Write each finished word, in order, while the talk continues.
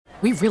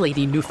We really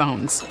need new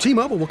phones.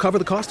 T-Mobile will cover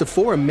the cost of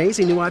 4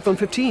 amazing new iPhone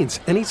 15s,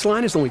 and each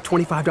line is only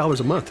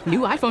 $25 a month. New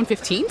iPhone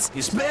 15s?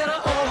 It's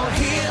better over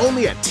here.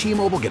 Only at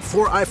T-Mobile, get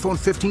 4 iPhone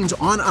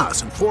 15s on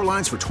us and 4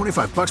 lines for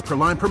 $25 per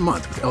line per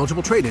month with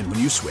eligible trade-in when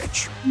you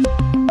switch.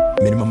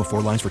 Minimum of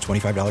 4 lines for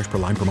 $25 per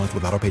line per month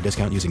with autopay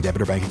discount using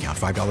debit or bank account.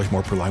 $5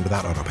 more per line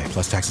without autopay,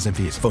 plus taxes and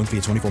fees. Phone fee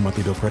at 24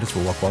 monthly bill credits for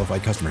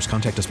well-qualified customers.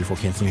 Contact us before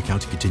canceling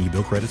account to continue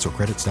bill credits or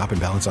credit stop and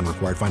balance on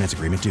required finance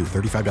agreement due.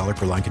 $35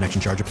 per line connection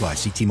charge applies.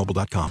 See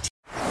T-Mobile.com.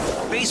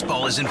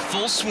 Baseball is in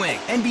full swing.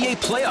 NBA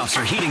playoffs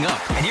are heating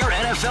up, and your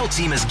NFL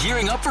team is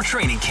gearing up for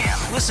training camp.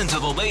 Listen to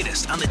the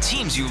latest on the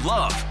teams you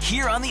love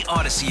here on the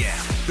Odyssey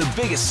app.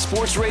 The biggest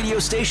sports radio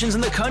stations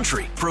in the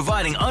country,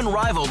 providing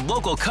unrivaled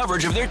local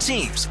coverage of their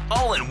teams,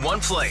 all in one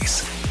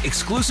place.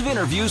 Exclusive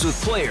interviews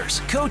with players,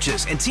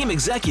 coaches, and team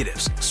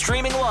executives,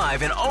 streaming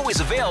live and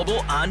always available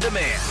on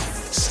demand.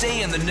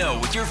 Stay in the know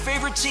with your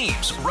favorite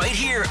teams right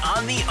here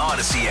on the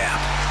Odyssey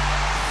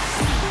app.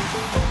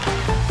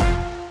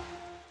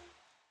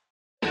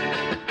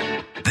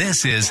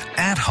 This is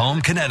At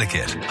Home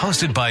Connecticut,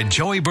 hosted by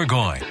Joey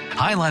Burgoyne,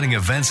 highlighting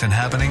events and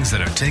happenings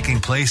that are taking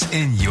place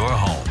in your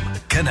home,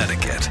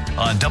 Connecticut,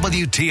 on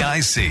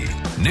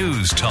WTIC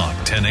News Talk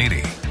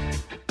 1080.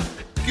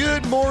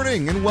 Good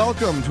morning and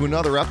welcome to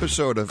another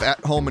episode of At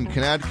Home in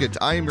Connecticut.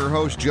 I am your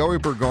host, Joey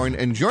Burgoyne,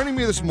 and joining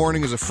me this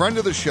morning is a friend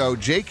of the show,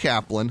 Jay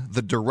Kaplan,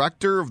 the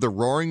director of the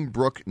Roaring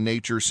Brook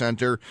Nature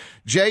Center.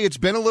 Jay, it's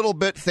been a little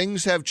bit.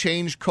 Things have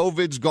changed.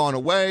 COVID's gone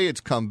away.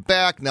 It's come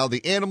back. Now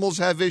the animals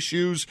have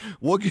issues.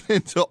 We'll get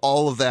into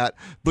all of that.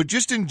 But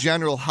just in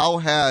general, how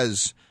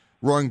has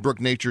Roaring Brook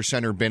Nature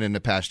Center been in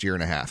the past year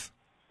and a half?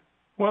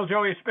 Well,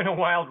 Joey, it's been a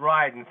wild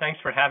ride, and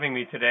thanks for having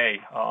me today.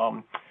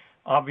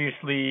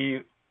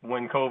 Obviously,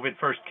 when COVID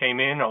first came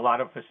in, a lot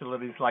of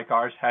facilities like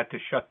ours had to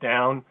shut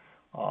down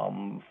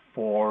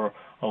for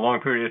a long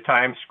period of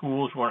time.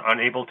 Schools were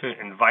unable to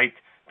invite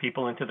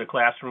people into the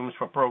classrooms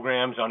for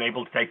programs,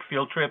 unable to take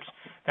field trips.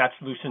 That's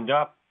loosened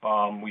up.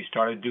 We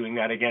started doing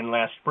that again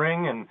last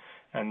spring,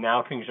 and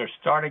now things are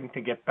starting to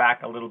get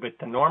back a little bit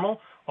to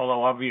normal,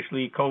 although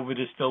obviously COVID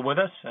is still with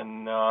us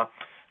and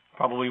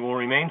probably will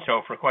remain so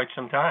for quite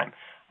some time.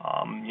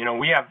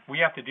 We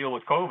have to deal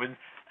with COVID.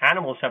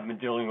 Animals have been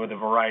dealing with a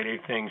variety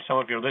of things. Some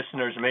of your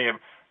listeners may have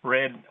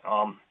read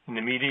in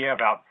the media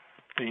about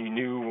the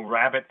new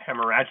rabbit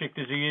hemorrhagic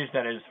disease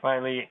that has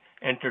finally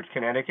entered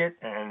Connecticut,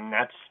 and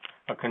that's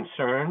a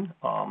concern.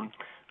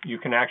 You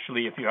can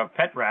actually, if you have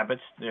pet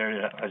rabbits,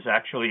 there is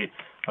actually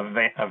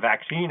a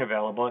vaccine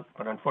available,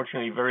 but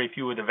unfortunately very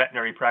few of the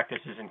veterinary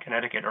practices in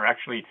Connecticut are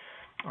actually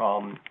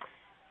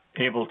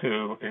able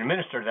to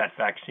administer that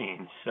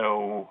vaccine.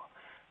 So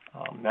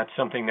that's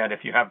something that if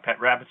you have pet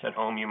rabbits at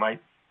home, you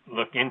might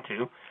look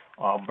into.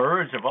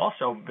 Birds have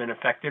also been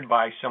affected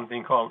by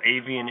something called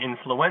avian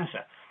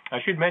influenza. I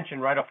should mention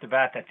right off the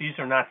bat that these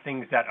are not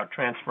things that are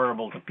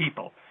transferable to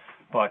people,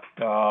 but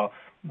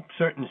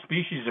certain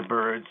species of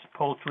birds,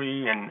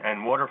 poultry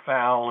and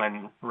waterfowl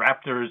and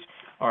raptors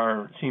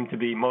seem to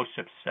be most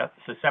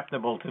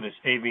susceptible to this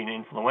avian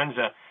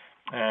influenza,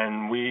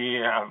 and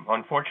we have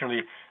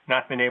unfortunately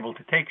not been able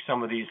to take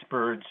some of these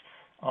birds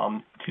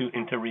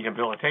into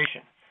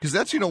rehabilitation. Because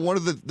that's, one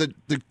of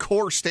the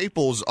core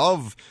staples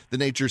of the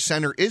Nature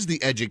Center is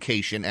the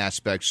education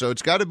aspect. So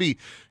it's got to be,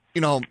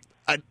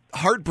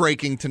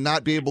 heartbreaking to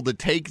not be able to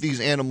take these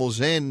animals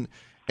in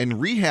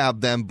and rehab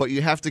them, but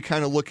you have to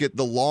kind of look at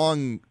the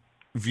long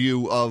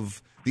view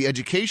of the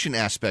education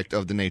aspect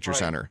of the Nature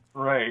Center.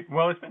 Right.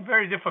 Well, it's been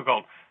very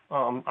difficult.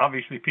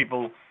 Obviously,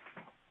 people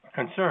are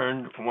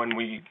concerned when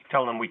we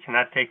tell them we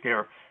cannot take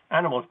their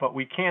animals, but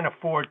we can't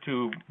afford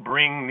to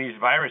bring these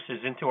viruses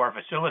into our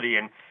facility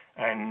and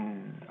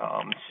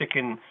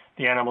sicken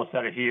the animals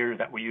that are here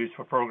that we use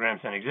for programs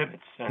and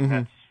exhibits, and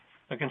that's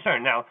a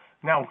concern. Now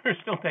we're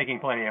still taking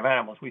plenty of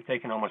animals. We've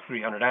taken almost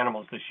 300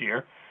 animals this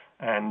year,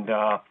 and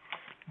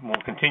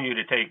we'll continue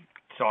to take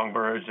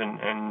songbirds,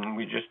 and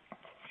we just,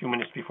 a few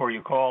minutes before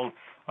you called,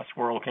 a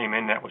squirrel came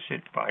in that was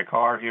hit by a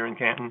car here in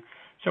Canton.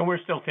 So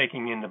we're still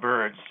taking in the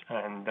birds,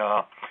 and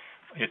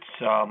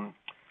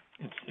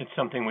it's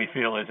something we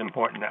feel is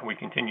important that we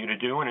continue to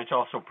do, and it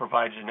also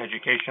provides an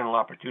educational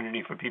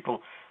opportunity for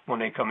people when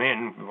they come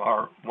in.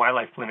 Our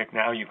wildlife clinic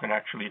now, you can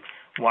actually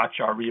watch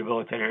our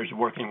rehabilitators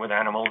working with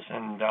animals,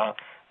 and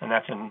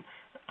that's an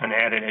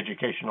added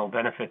educational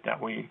benefit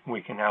that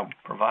we can now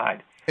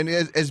provide. And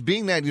as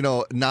being that,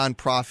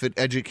 nonprofit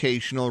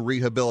educational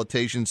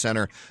rehabilitation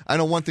center, I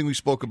know one thing we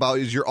spoke about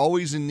is you're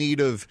always in need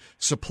of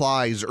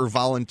supplies or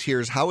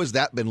volunteers. How has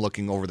that been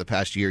looking over the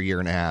past year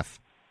and a half?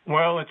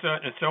 Well,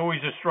 it's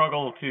always a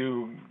struggle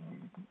to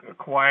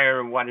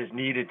acquire what is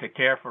needed to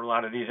care for a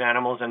lot of these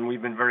animals, and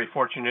we've been very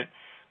fortunate.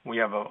 We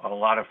have a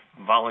lot of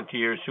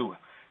volunteers who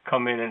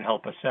come in and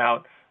help us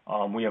out.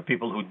 We have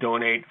people who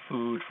donate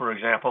food, for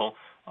example.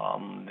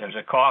 There's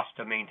a cost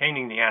to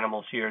maintaining the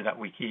animals here that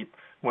we keep,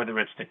 whether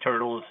it's the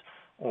turtles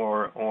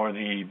or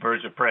the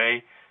birds of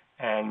prey,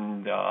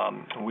 and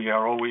we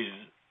are always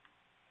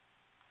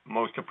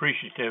most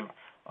appreciative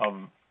of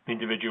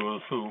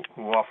individuals who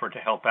offer to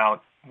help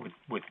out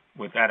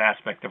with that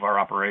aspect of our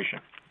operation.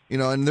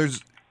 And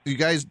there's you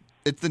guys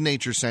at the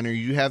Nature Center.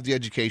 You have the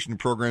education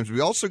programs. We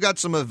also got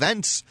some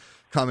events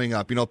coming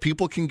up.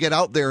 People can get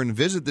out there and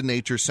visit the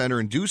Nature Center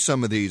and do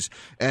some of these.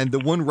 And the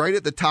one right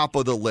at the top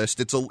of the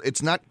list,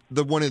 it's not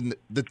the one in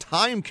the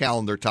time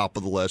calendar top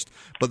of the list,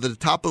 but the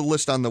top of the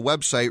list on the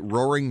website,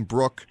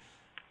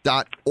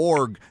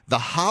 roaringbrook.org, the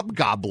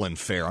Hobgoblin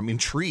Fair. I'm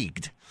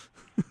intrigued.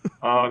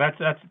 Oh, that's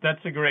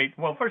a great.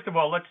 Well, first of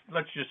all, let's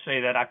just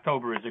say that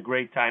October is a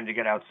great time to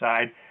get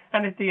outside,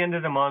 and at the end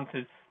of the month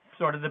is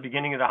sort of the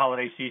beginning of the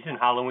holiday season.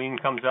 Halloween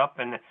comes up,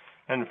 and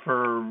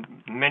for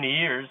many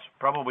years,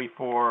 probably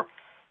for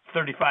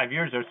 35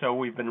 years or so,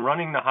 we've been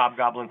running the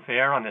Hobgoblin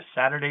Fair on the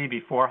Saturday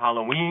before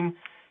Halloween.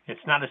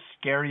 It's not a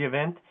scary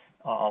event.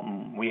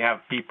 We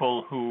have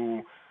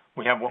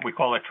what we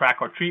call a track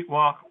or treat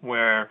walk,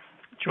 where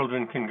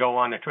children can go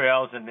on the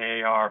trails and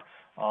they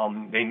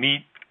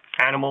meet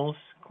animals,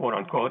 quote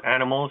unquote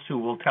animals, who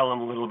will tell them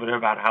a little bit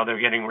about how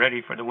they're getting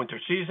ready for the winter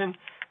season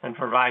and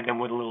provide them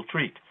with a little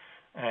treat.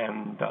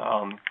 And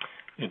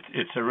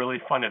it's a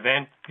really fun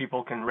event.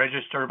 People can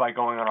register by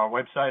going on our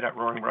website at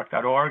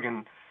roaringbrook.org,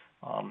 and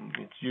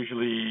it's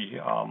usually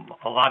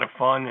a lot of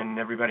fun, and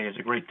everybody has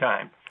a great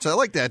time. So I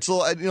like that. It's a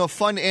little,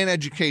 fun and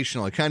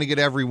educational. I kind of get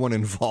everyone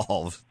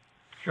involved.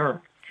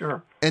 Sure.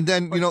 And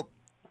then,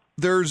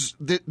 there's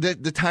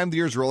the time of the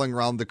year is rolling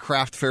around. The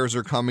craft fairs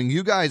are coming.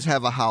 You guys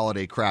have a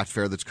holiday craft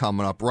fair that's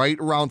coming up right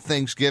around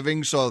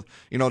Thanksgiving. So,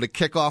 to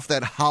kick off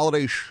that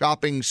holiday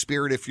shopping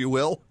spirit, if you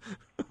will.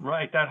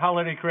 Right. That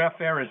holiday craft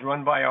fair is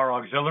run by our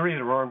auxiliary,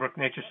 the Roaring Brook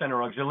Nature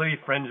Center Auxiliary,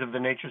 Friends of the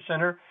Nature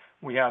Center.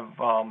 We have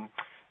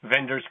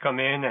vendors come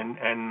in,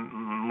 and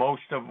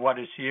most of what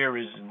is here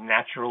is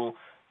natural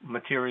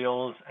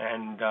materials,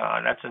 and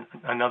that's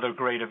another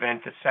great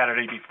event. The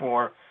Saturday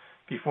before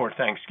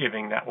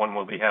Thanksgiving, that one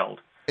will be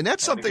held. And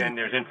that's something. Again,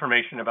 there's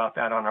information about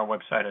that on our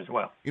website as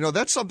well.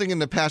 That's something in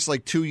the past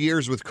 2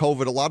 years with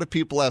COVID. A lot of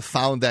people have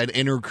found that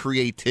inner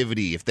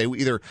creativity. If they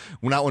either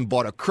went out and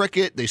bought a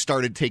Cricut, they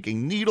started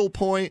taking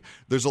needlepoint.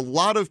 There's a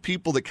lot of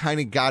people that kind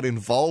of got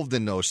involved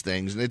in those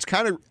things, and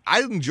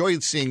I enjoy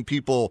seeing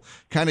people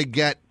kind of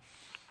get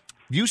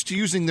used to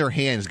using their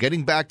hands,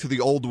 getting back to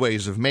the old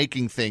ways of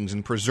making things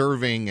and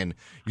preserving and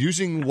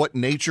using what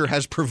nature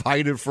has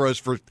provided for us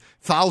for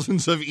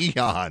thousands of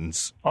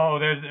eons. Oh,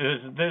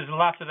 there's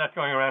lots of that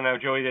going around now,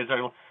 Joey. There's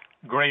a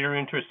greater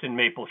interest in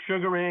maple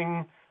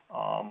sugaring,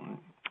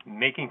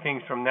 making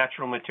things from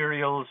natural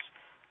materials.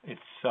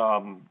 It's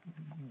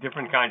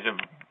different kinds of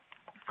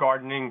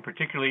gardening,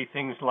 particularly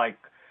things like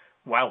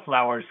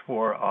wildflowers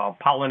for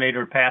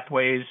pollinator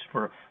pathways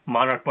for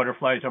monarch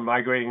butterflies are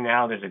migrating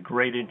now. There's a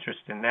great interest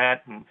in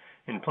that, and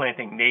in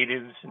planting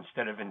natives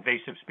instead of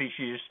invasive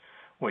species,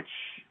 which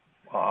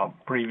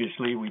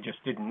previously we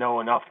just didn't know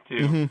enough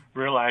to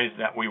realize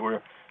that we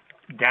were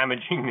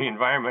damaging the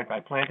environment by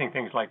planting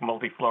things like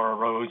multiflora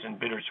rose and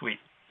bittersweet.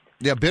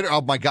 Yeah, oh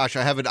my gosh,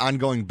 I have an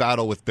ongoing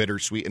battle with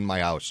bittersweet in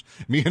my house.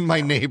 Me and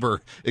my neighbor,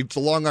 it's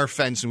along our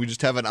fence, and we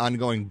just have an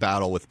ongoing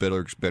battle with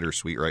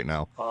bittersweet right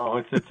now.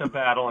 Oh, it's a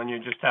battle, and you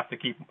just have to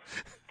keep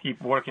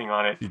working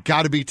on it. You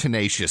got to be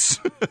tenacious.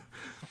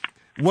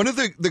 One of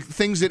the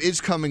things that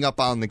is coming up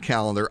on the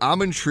calendar,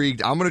 I'm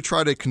intrigued. I'm going to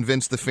try to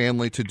convince the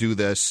family to do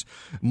this.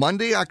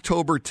 Monday,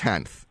 October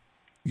 10th,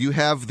 you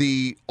have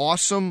the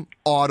awesome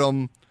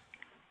autumn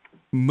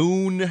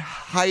moon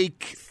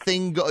hike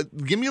thing.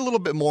 Give me a little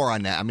bit more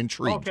on that. I'm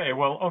intrigued.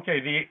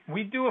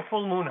 We do a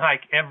full moon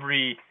hike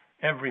every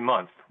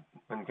month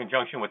in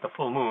conjunction with the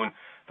full moon.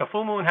 The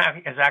full moon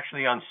hike is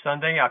actually on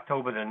Sunday,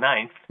 October the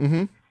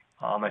 9th,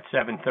 at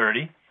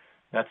 7:30.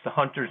 That's the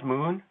Hunter's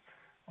Moon.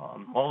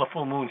 All the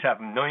full moons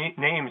have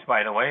names,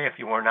 by the way, if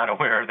you were not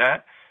aware of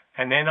that.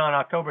 And then on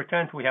October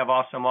 10th, we have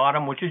Awesome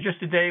Autumn, which is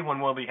just a day when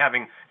we'll be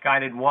having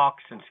guided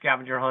walks and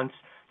scavenger hunts,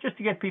 just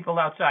to get people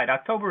outside.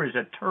 October is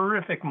a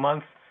terrific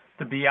month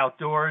to be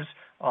outdoors.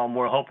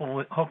 We're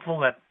hopeful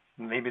that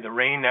maybe the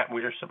rain that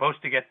we're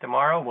supposed to get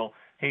tomorrow will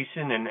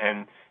hasten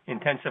and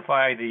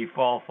intensify the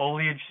fall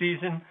foliage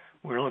season.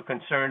 We're a little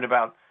concerned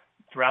about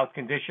drought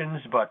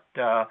conditions, but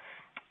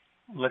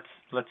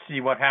let's see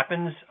what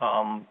happens.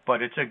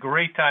 But it's a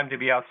great time to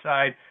be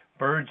outside.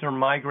 Birds are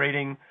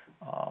migrating.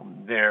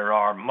 There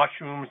are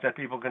mushrooms that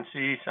people can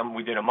see.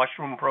 We did a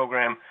mushroom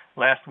program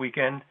last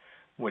weekend,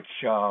 which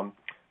was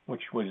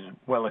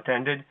well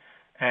attended,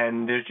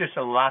 and there's just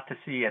a lot to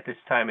see at this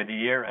time of the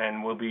year,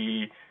 and we'll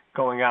be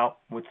going out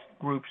with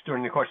groups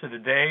during the course of the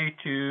day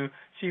to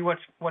see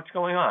what's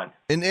going on.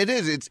 And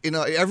it's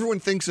everyone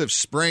thinks of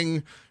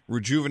spring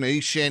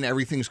rejuvenation,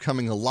 everything's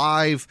coming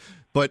alive,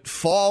 but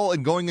fall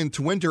and going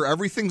into winter,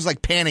 everything's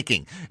like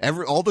panicking.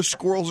 All the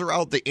squirrels are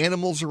out, the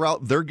animals are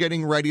out, they're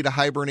getting ready to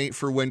hibernate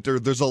for winter.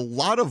 There's a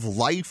lot of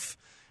life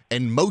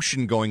and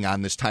motion going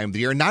on this time of the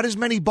year. Not as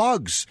many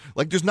bugs.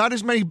 There's not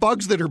as many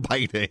bugs that are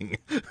biting.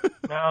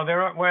 No,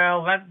 there are.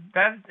 Well,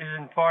 that is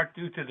in part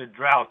due to the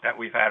drought that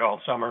we've had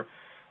all summer.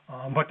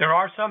 But there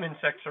are some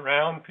insects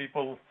around.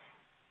 People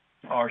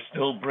are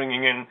still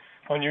bringing in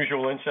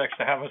unusual insects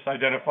to have us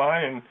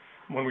identify. And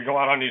when we go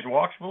out on these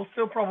walks, we'll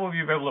still probably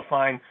be able to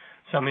find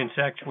some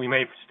insects. We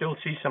may still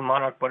see some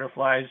monarch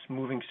butterflies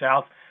moving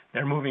south.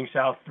 They're moving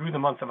south through the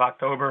month of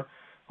October,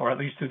 or at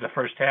least through the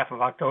first half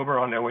of October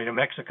on their way to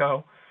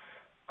Mexico.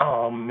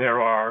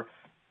 There are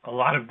a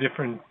lot of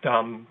different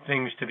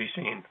things to be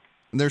seen.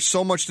 And there's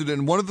so much to do.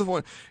 And one of the,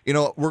 we're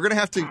going to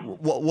have to,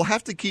 we'll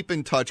have to keep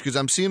in touch because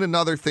I'm seeing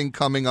another thing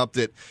coming up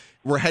that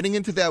we're heading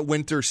into that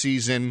winter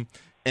season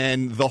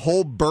and the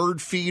whole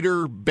bird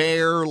feeder,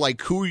 bear,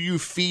 like who are you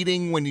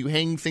feeding when you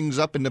hang things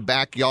up in the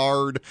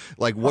backyard?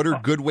 Like what are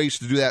good ways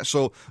to do that?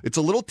 So it's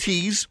a little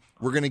tease.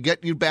 We're going to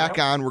get you back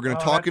on. We're going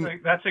to talk.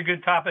 That's a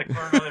good topic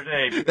for another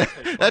day.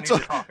 That's to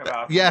talk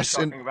about. Yes,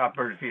 talking about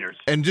bird feeders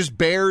and just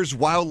bears,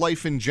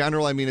 wildlife in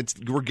general. I mean,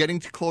 we're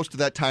getting close to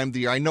that time of the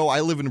year. I know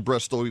I live in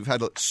Bristol. We've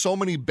had so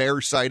many bear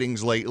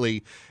sightings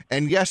lately,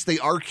 and yes, they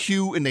are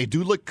cute and they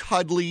do look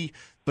cuddly.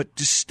 But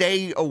just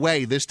stay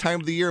away. This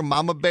time of the year,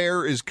 mama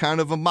bear is kind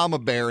of a mama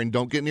bear, and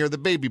don't get near the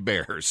baby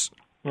bears.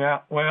 Yeah,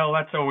 well,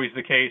 that's always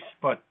the case,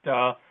 but.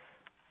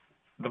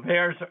 The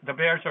bears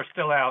are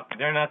still out.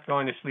 They're not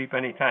going to sleep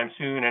anytime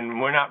soon, and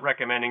we're not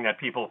recommending that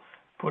people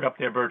put up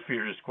their bird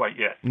feeders quite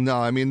yet. No,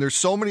 I mean, there's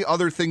so many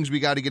other things we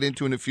got to get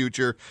into in the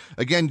future.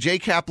 Again, Jay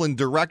Kaplan,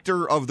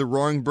 director of the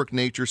Roaring Brook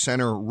Nature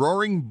Center,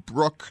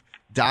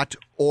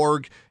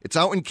 roaringbrook.org. It's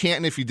out in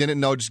Canton if you didn't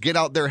know. Just get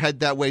out there, head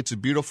that way. It's a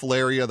beautiful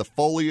area. The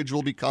foliage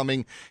will be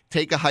coming.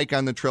 Take a hike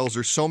on the trails.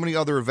 There's so many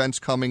other events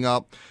coming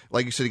up.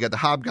 Like you said, you got the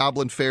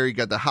Hobgoblin Fair, you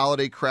got the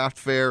Holiday Craft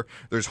Fair.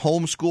 There's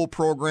homeschool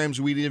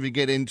programs we didn't even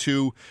get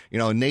into.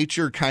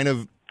 Nature kind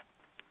of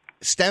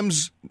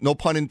stems, no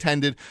pun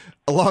intended,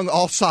 along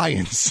all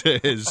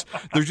sciences.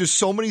 There's just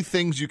so many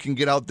things you can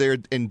get out there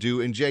and do.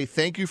 And Jay,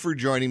 thank you for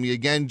joining me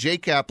again. Jay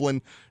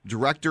Kaplan,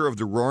 director of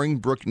the Roaring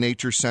Brook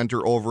Nature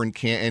Center over in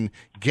Canton.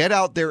 Get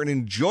out there and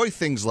enjoy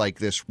things like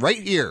this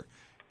right here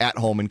at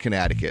home in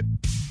Connecticut.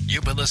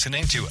 You've been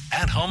listening to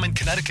At Home in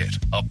Connecticut,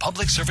 a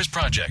public service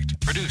project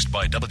produced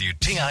by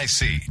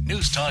WTIC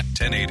News Talk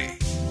 1080.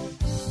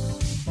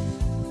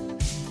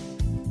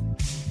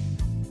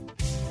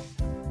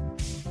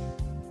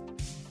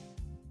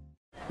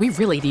 We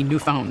really need new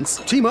phones.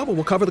 T-Mobile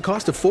will cover the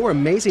cost of 4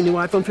 amazing new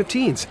iPhone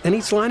 15s, and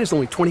each line is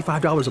only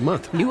 $25 a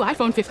month. New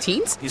iPhone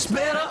 15s? It's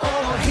better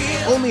over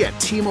here. Only at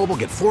T-Mobile,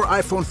 get 4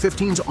 iPhone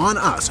 15s on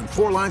us and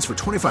 4 lines for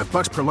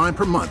 $25 per line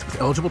per month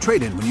with eligible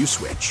trade-in when you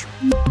switch.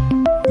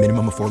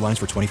 Minimum of 4 lines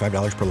for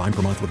 $25 per line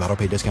per month with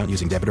auto-pay discount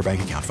using debit or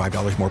bank account.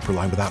 $5 more per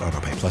line without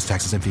auto-pay, plus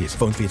taxes and fees.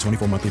 Phone fee at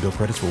 24 monthly bill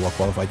credits for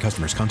well-qualified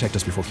customers. Contact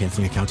us before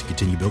canceling account to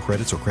continue bill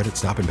credits or credit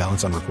stop and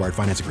balance on required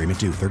finance agreement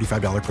due.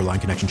 $35 per line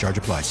connection charge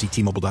applies. See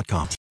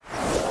T-Mobile.com.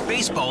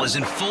 Baseball is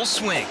in full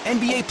swing.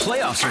 NBA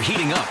playoffs are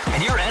heating up,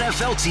 and your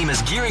NFL team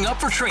is gearing up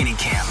for training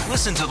camp.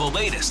 Listen to the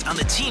latest on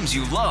the teams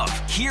you love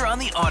here on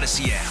the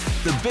Odyssey app.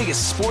 The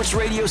biggest sports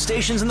radio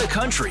stations in the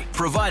country,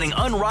 providing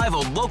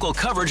unrivaled local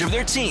coverage of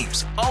their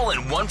teams, all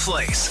in one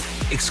place.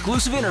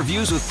 Exclusive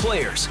interviews with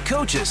players,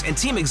 coaches, and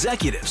team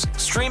executives,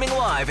 streaming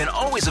live and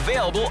always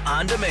available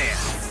on demand.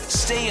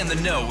 Stay in the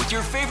know with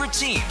your favorite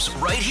teams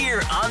right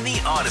here on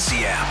the Odyssey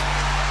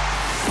app.